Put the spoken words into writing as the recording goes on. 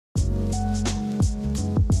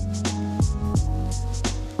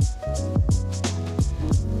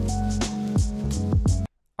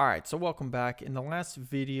All right, so welcome back. In the last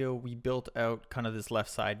video, we built out kind of this left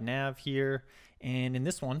side nav here. And in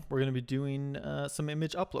this one, we're going to be doing some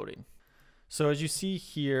image uploading. So as you see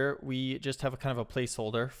here, we just have a kind of a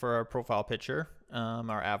placeholder for our profile picture,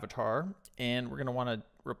 our avatar, and we're going to want to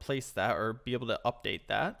replace that or be able to update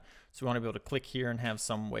that. So we want to be able to click here and have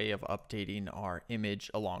some way of updating our image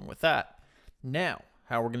along with that. Now,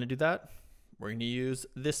 how we're going to do that? We're going to use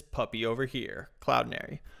this puppy over here,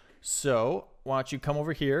 Cloudinary. So why don't you come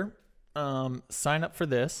over here, sign up for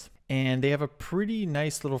this, and they have a pretty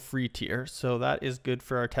nice little free tier. So that is good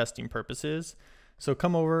for our testing purposes. So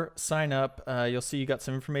come over, sign up. You'll see you got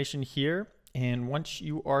some information here. And once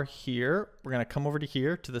you are here, we're going to come over to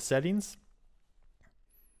here to the settings.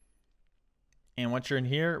 And once you're in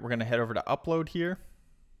here, we're going to head over to upload here.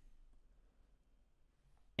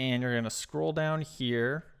 And you're going to scroll down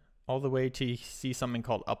here all the way to see something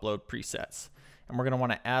called upload presets. And we're going to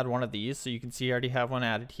want to add one of these. So you can see I already have one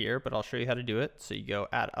added here, but I'll show you how to do it. So you go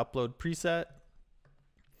add upload preset.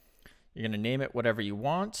 You're going to name it whatever you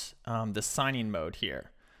want. The signing mode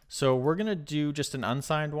here. So we're going to do just an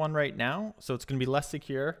unsigned one right now. So it's going to be less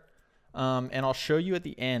secure. And I'll show you at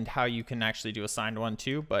the end how you can actually do a signed one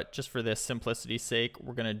too. But just for this simplicity's sake,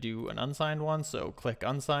 we're going to do an unsigned one. So click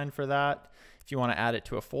unsigned for that. If you want to add it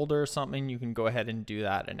to a folder or something, you can go ahead and do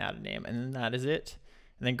that and add a name. And then that is it.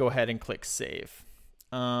 And then go ahead and click save.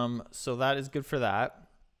 So that is good for that.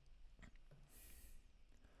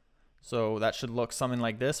 So that should look something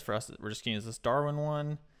like this for us. We're just gonna use this Darwin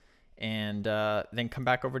one, and then come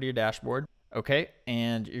back over to your dashboard. Okay,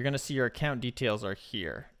 and you're gonna see your account details are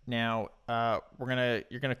here. Now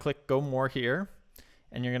you're gonna click go more here,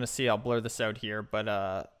 and you're gonna see, I'll blur this out here,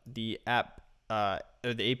 but the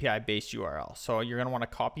API based URL. So you're gonna want to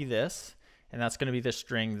copy this, and that's gonna be the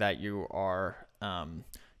string that you are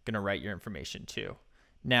gonna write your information to.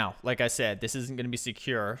 Now, like I said, this isn't going to be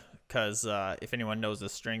secure because if anyone knows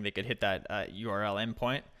this string, they could hit that URL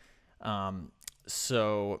endpoint.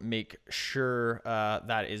 So make sure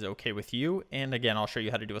that is okay with you. And again, I'll show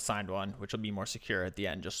you how to do a signed one, which will be more secure at the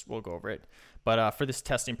end. Just we'll go over it. But for this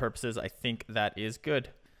testing purposes, I think that is good.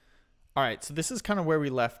 All right, so this is kind of where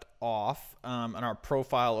we left off on our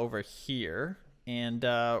profile over here. And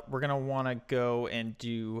we're going to want to go and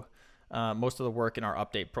do most of the work in our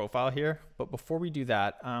update profile here. But before we do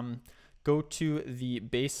that, go to the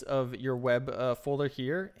base of your web folder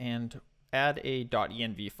here and add a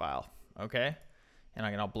 .env file, okay? And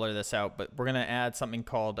I'll blur this out, but we're gonna add something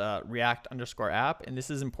called React_app, and this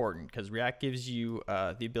is important because React gives you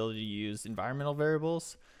the ability to use environmental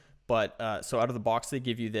variables, but so out of the box they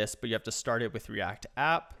give you this, but you have to start it with React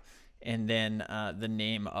app, and then the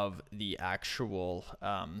name of the actual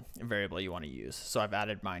variable you want to use. So I've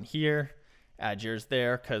added mine here, add yours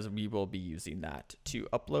there, because we will be using that to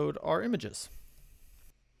upload our images.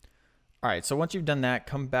 All right, so once you've done that,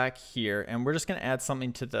 come back here, and we're just going to add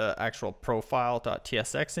something to the actual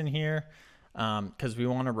profile.tsx in here, because we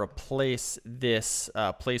want to replace this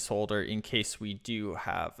placeholder in case we do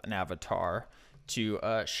have an avatar to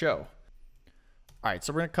show. All right,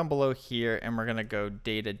 so we're gonna come below here and we're gonna go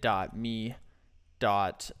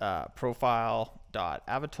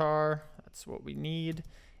data.me.profile.avatar. That's what we need.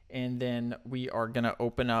 And then we are gonna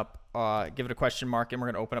open up, give it a question mark, and we're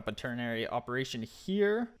gonna open up a ternary operation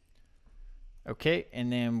here. Okay,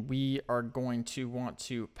 and then we are going to want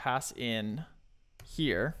to pass in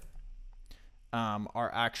here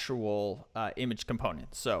our actual image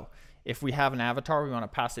component. So if we have an avatar, we wanna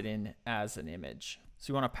pass it in as an image.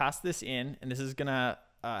 So we want to pass this in, and this is going to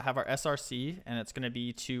have our src, and it's going to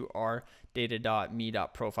be to our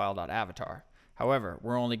data.me.profile.avatar. However,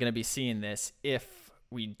 we're only going to be seeing this if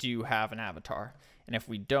we do have an avatar. And if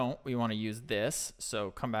we don't, we want to use this. So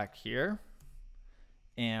come back here,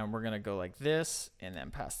 and we're going to go like this, and then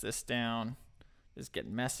pass this down. This is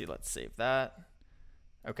getting messy. Let's save that.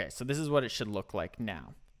 Okay, so this is what it should look like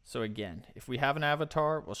now. So again, if we have an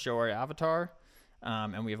avatar, we'll show our avatar.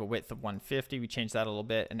 And we have a width of 150. We changed that a little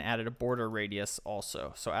bit and added a border radius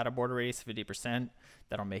also. So add a border radius 50%.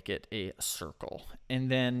 That'll make it a circle.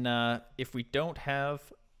 And then if we don't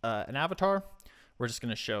have an avatar, we're just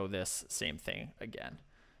going to show this same thing again.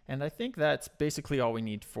 And I think that's basically all we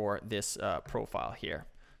need for this profile here.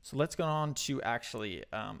 So let's go on to actually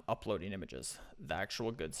uploading images, the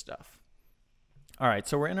actual good stuff. All right,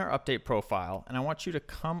 so we're in our update profile, and I want you to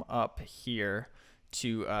come up here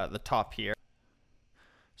to the top here.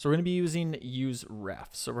 So we're going to be using useRef.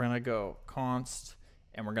 So we're going to go const,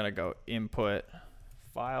 and we're going to go input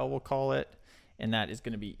file, we'll call it, and that is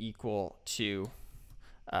going to be equal to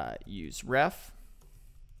useRef.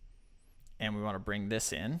 And we want to bring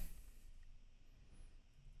this in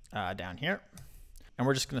down here. And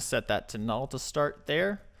we're just going to set that to null to start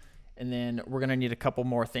there. And then we're going to need a couple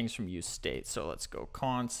more things from useState. So let's go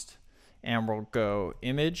const, and we'll go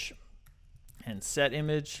image and set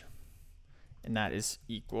image. And that is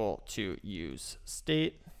equal to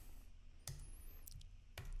useState.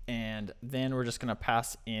 And then we're just going to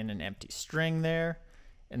pass in an empty string there.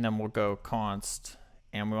 And then we'll go const,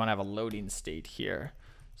 and we want to have a loading state here.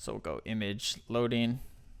 So we'll go image loading,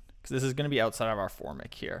 because this is going to be outside of our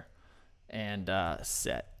formic here. And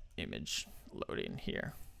set image loading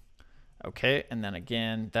here. Okay, and then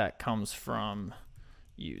again, that comes from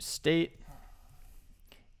useState.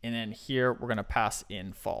 And then here we're going to pass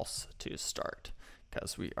in false to start,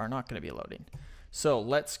 because we are not going to be loading. So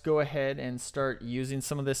let's go ahead and start using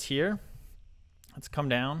some of this here. Let's come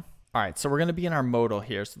down. All right, so we're going to be in our modal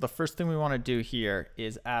here. So the first thing we want to do here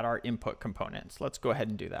is add our input components. Let's go ahead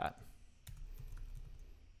and do that.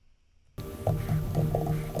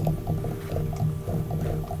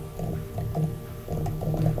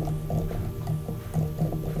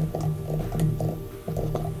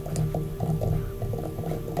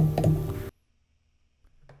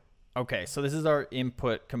 Okay, so this is our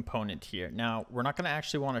input component here. Now, we're not going to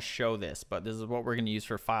actually want to show this, but this is what we're going to use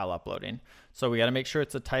for file uploading. So we got to make sure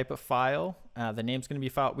it's a type of file. The name's going to be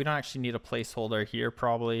file. We don't actually need a placeholder here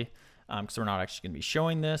probably, because we're not actually going to be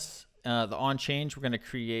showing this. The on change, we're going to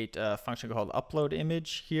create a function called upload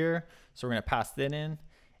image here. So we're going to pass that in.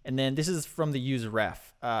 And then this is from the useRef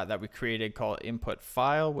that we created called input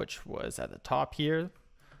file, which was at the top here.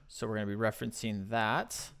 So we're going to be referencing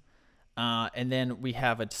that. And then we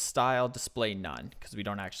have a style display none, because we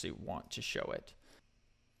don't actually want to show it.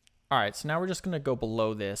 All right, so now we're just going to go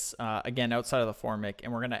below this, again, outside of the formic,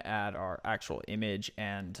 and we're going to add our actual image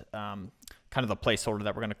and kind of the placeholder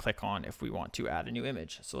that we're going to click on if we want to add a new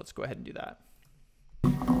image. So let's go ahead and do that.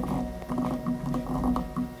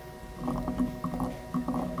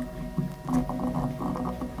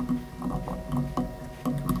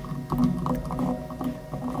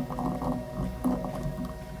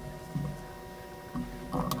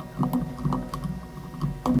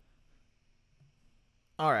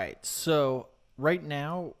 All right, so right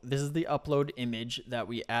now, this is the upload image that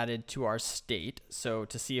we added to our state. So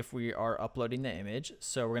to see if we are uploading the image.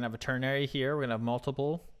 So we're gonna have a ternary here, we're gonna have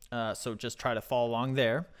multiple, so just try to follow along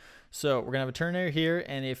there. So we're gonna have a ternary here,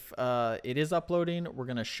 and if it is uploading, we're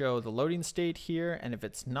gonna show the loading state here, and if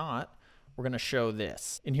it's not, we're gonna show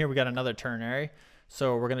this. In here we got another ternary.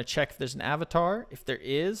 So we're gonna check if there's an avatar. If there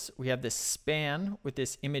is, we have this span with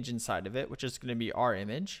this image inside of it, which is gonna be our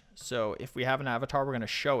image. So if we have an avatar, we're gonna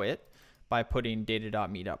show it by putting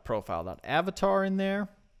data.me.profile.avatar in there.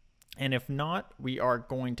 And if not, we are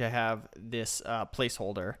going to have this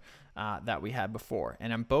placeholder that we had before.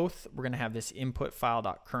 And on both, we're gonna have this input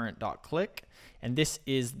file.current.click. And this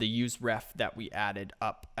is the useRef that we added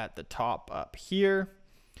up at the top up here.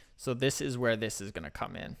 So this is where this is gonna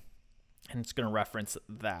come in. And it's going to reference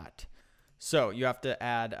that. So you have to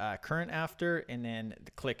add current after, and then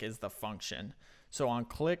the click is the function. So on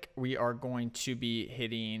click, we are going to be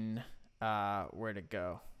hitting, where to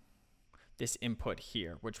go? This input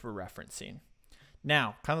here, which we're referencing.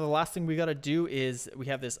 Now, kind of the last thing we got to do is we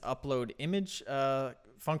have this upload image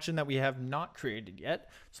function that we have not created yet.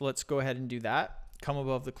 So let's go ahead and do that. Come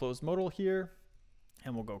above the closed modal here,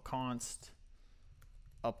 and we'll go const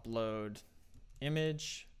upload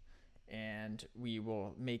image. And we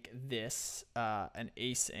will make this an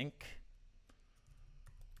async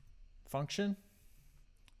function.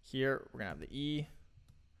 Here, we're gonna have the E.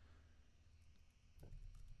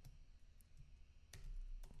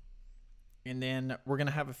 And then we're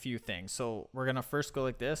gonna have a few things. So we're gonna first go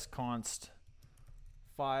like this, const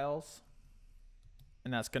files,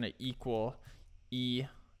 and that's gonna equal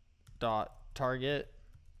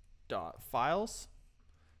e.target.files.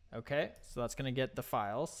 Okay, so that's gonna get the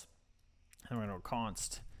files. And we're going to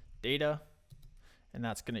const data, and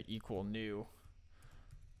that's going to equal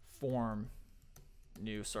form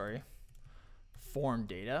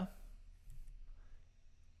data.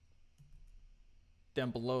 Then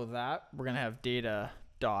below that, we're going to have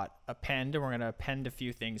data.append, and we're going to append a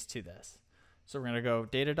few things to this. So we're going to go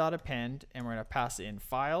data.append, and we're going to pass in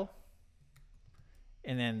file,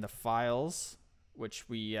 and then the files, which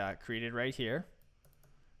we created right here.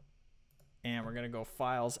 And we're going to go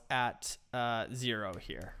files at 0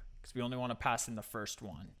 here, because we only want to pass in the first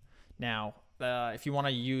one. Now, if you want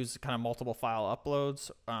to use kind of multiple file uploads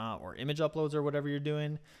or image uploads or whatever you're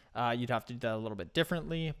doing, you'd have to do that a little bit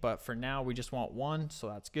differently. But for now, we just want one, so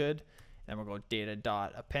that's good. And we'll go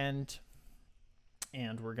data.append.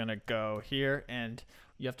 And we're going to go here, and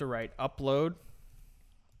you have to write upload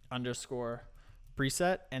underscore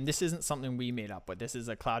preset, and this isn't something we made up with. This is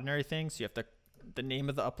a Cloudinary thing, so you have to, the name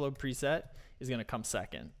of the upload preset is going to come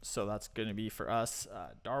second. So that's going to be for us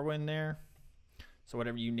Darwin there. So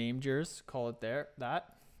whatever you named yours, call it there, that.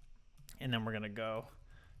 And then we're going to go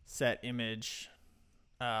set image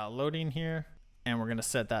loading here, and we're going to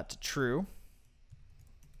set that to true.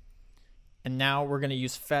 And now we're going to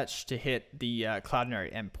use fetch to hit the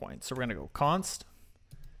Cloudinary endpoint. So we're going to go const,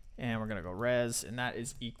 and we're going to go res, and that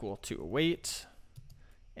is equal to await.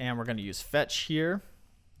 And we're going to use fetch here.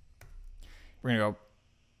 We're going to go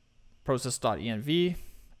process.env,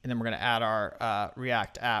 and then we're going to add our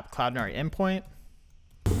React app Cloudinary endpoint.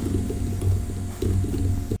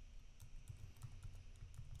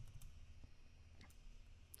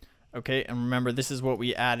 Okay, and remember, this is what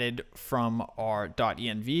we added from our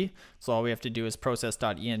 .env. So all we have to do is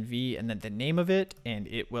process.env and then the name of it, and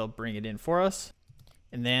it will bring it in for us.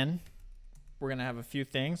 And then we're going to have a few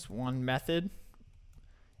things. One method,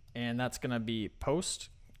 and that's going to be post,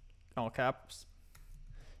 all caps.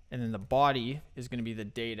 And then the body is going to be the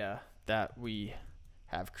data that we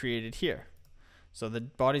have created here. So the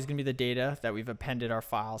body is going to be the data that we've appended our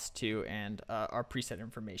files to, and our preset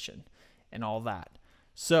information and all that.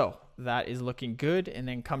 So that is looking good. And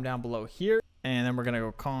then come down below here, and then we're going to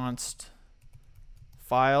go const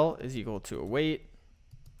file is equal to await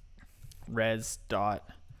res.json,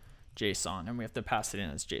 and we have to pass it in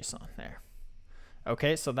as JSON there.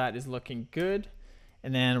 Okay, so that is looking good.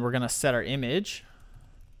 And then we're going to set our image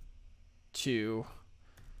to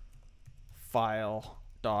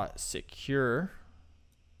file.secure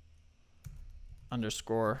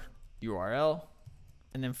underscore URL.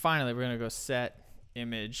 And then finally, we're going to go set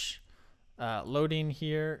image loading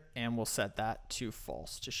here, and we'll set that to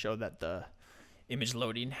false to show that the image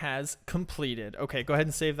loading has completed. Okay, go ahead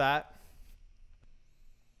and save that.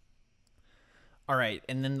 All right,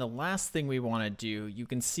 and then the last thing we want to do, you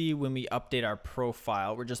can see when we update our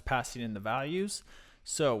profile, we're just passing in the values.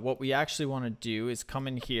 So what we actually want to do is come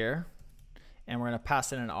in here, and we're going to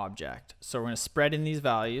pass in an object. So we're going to spread in these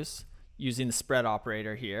values using the spread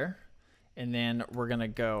operator here, and then we're going to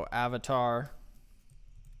go avatar,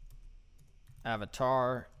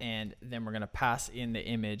 and then we're going to pass in the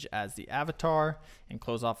image as the avatar and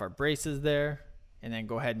close off our braces there, and then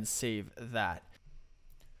go ahead and save that.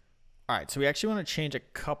 All right, so we actually want to change a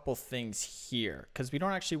couple things here because we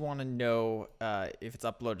don't actually want to know if it's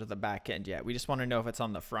uploaded to the back end yet. We just want to know if it's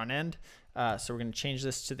on the front end. So we're going to change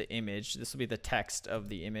this to the image. This will be the text of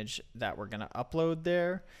the image that we're going to upload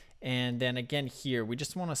there. And then again here, we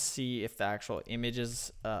just want to see if the actual image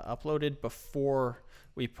is uploaded before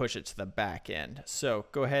we push it to the back end. So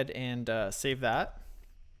go ahead and save that.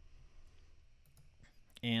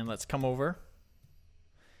 And let's come over.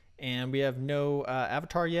 And we have no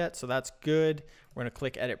avatar yet, so that's good. We're going to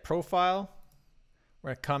click Edit Profile. We're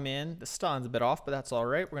going to come in. The style's a bit off, but that's all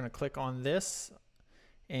right. We're going to click on this,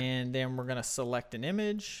 and then we're going to select an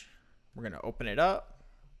image. We're going to open it up.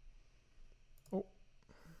 Oh.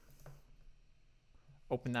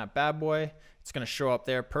 Open that bad boy. It's going to show up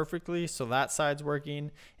there perfectly, so that side's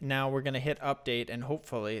working. And now we're going to hit Update, and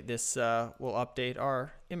hopefully this will update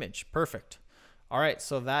our image. Perfect. All right,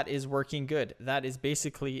 so that is working good. That is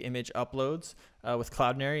basically image uploads with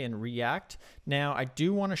Cloudinary and React. Now, I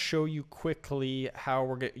do want to show you quickly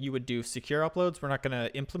how you would do secure uploads. We're not going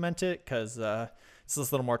to implement it because it's a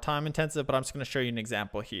little more time intensive, but I'm just going to show you an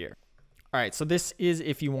example here. All right, so this is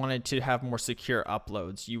if you wanted to have more secure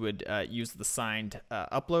uploads, you would use the signed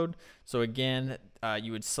upload. So again,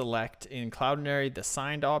 you would select in Cloudinary the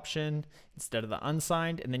signed option instead of the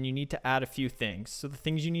unsigned, and then you need to add a few things. So the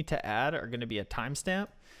things you need to add are going to be a timestamp,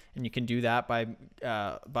 and you can do that by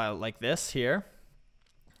like this here.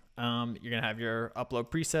 You're going to have your upload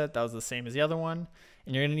preset. That was the same as the other one.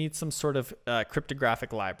 And you're going to need some sort of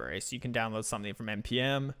cryptographic library. So you can download something from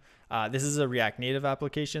NPM. This is a React Native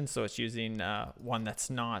application, so it's using one that's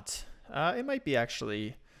not, it might be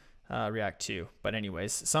actually React 2. But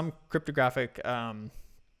anyways, some cryptographic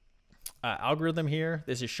algorithm here.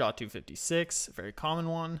 This is SHA-256, a very common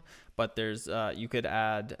one. But there's you could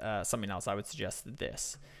add something else. I would suggest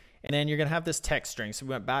this. And then you're going to have this text string. So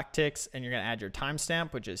we went backticks, and you're going to add your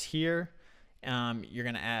timestamp, which is here. You're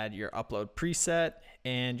going to add your upload preset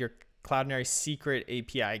and your Cloudinary secret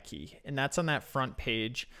API key. And that's on that front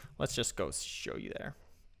page. Let's just go show you there.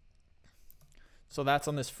 So that's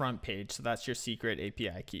on this front page. So that's your secret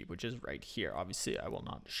API key, which is right here. Obviously, I will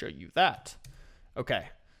not show you that. Okay,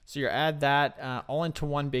 so you add that all into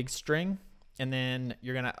one big string. And then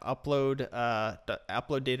you're going to upload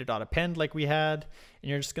upload data.append like we had, and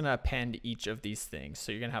you're just going to append each of these things.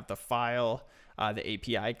 So you're going to have the file, the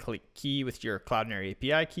API key with your Cloudinary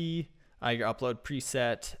API key, your upload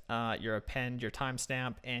preset, your append, your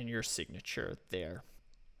timestamp, and your signature there,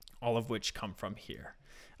 all of which come from here.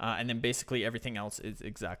 And then basically everything else is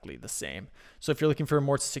exactly the same. So if you're looking for a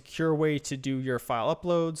more secure way to do your file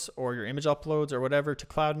uploads or your image uploads or whatever to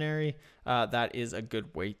Cloudinary, that is a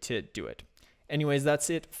good way to do it. Anyways, that's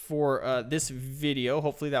it for this video.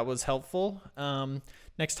 Hopefully that was helpful.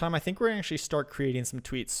 Next time, I think we're going to actually start creating some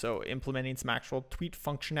tweets, so implementing some actual tweet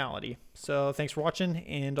functionality. So thanks for watching,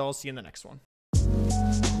 and I'll see you in the next one.